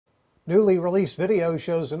Newly released video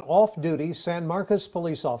shows an off-duty San Marcos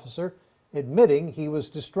police officer admitting he was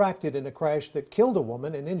distracted in a crash that killed a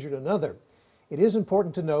woman and injured another. It is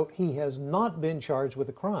important to note he has not been charged with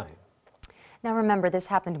a crime. Now remember, this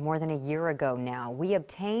happened more than a year ago now. We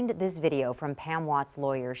obtained this video from Pam Watt's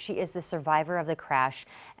lawyer. She is the survivor of the crash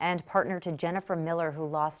and partner to Jennifer Miller, who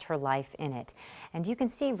lost her life in it. And you can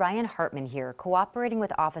see Ryan Hartman here cooperating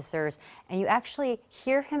with officers, and you actually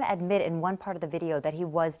hear him admit in one part of the video that he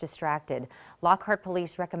was distracted. Lockhart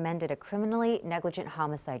police recommended a criminally negligent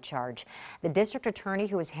homicide charge. The district attorney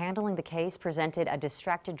who is handling the case presented a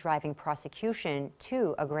distracted driving prosecution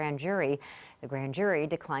to a grand jury. The grand jury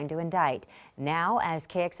declined to indict. Now, as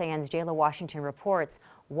KXAN's Jayla Washington reports,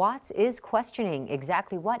 Watts is questioning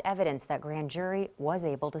exactly what evidence that grand jury was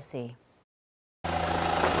able to see.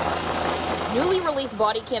 Newly released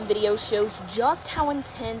body cam video shows just how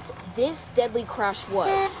intense this deadly crash was.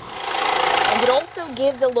 And it also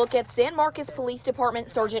gives a look at San Marcos Police Department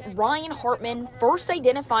Sergeant Ryan Hartman first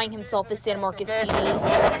identifying himself as San Marcos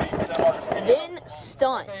PD, then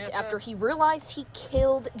stunned after he realized he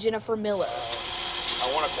killed Jennifer Miller.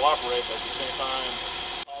 I want to cooperate, but at the same time,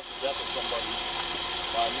 cause the death of somebody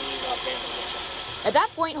by me not paying attention. At that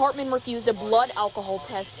point, Hartman refused a blood alcohol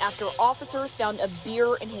test after officers found a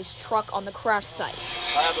beer in his truck on the crash site.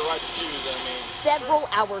 I have the right to choose, Several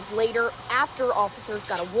hours later, after officers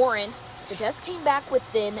got a warrant, the test came back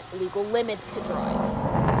within legal limits to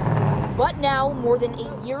drive. But now, more than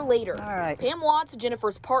a year later, Pam Watts,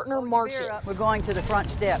 Jennifer's partner, marches. We're going to the front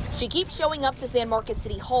steps. She keeps showing up to San Marcos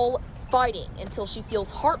City Hall, fighting until she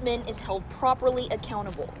feels Hartman is held properly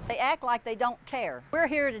accountable. They act like they don't care. We're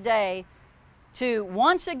here today to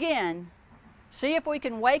once again see if we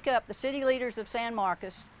can wake up the city leaders of San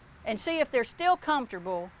Marcos and see if they're still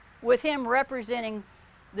comfortable with him representing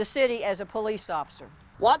the city as a police officer.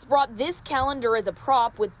 Watts brought this calendar as a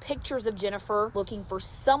prop with pictures of Jennifer looking for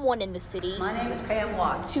someone in the city. My name is Pam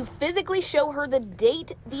Watts. To physically show her the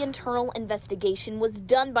date the internal investigation was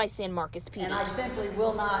done by San Marcos PD. And I simply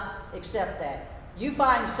will not accept that. You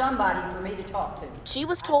find somebody for me to talk to. She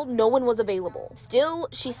was told no one was available. Still,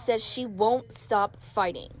 she says she won't stop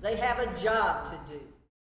fighting. They have a job to do.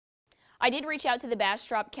 I did reach out to the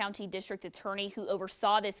Bastrop County District Attorney who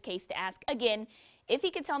oversaw this case to ask again if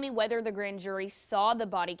he could tell me whether the grand jury saw the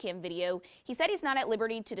body cam video. He said he's not at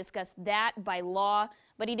liberty to discuss that by law,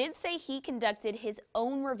 but he did say he conducted his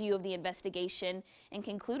own review of the investigation and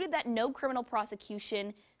concluded that no criminal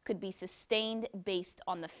prosecution could be sustained based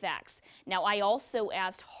on the facts. Now, I also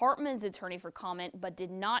asked Hartman's attorney for comment, but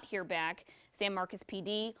did not hear back. San Marcos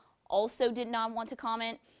PD also did not want to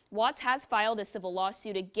comment. Watts has filed a civil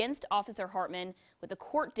lawsuit against Officer Hartman with a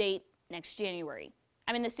court date next January.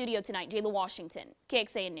 I'm in the studio tonight, Jayla Washington,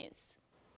 KXAN News.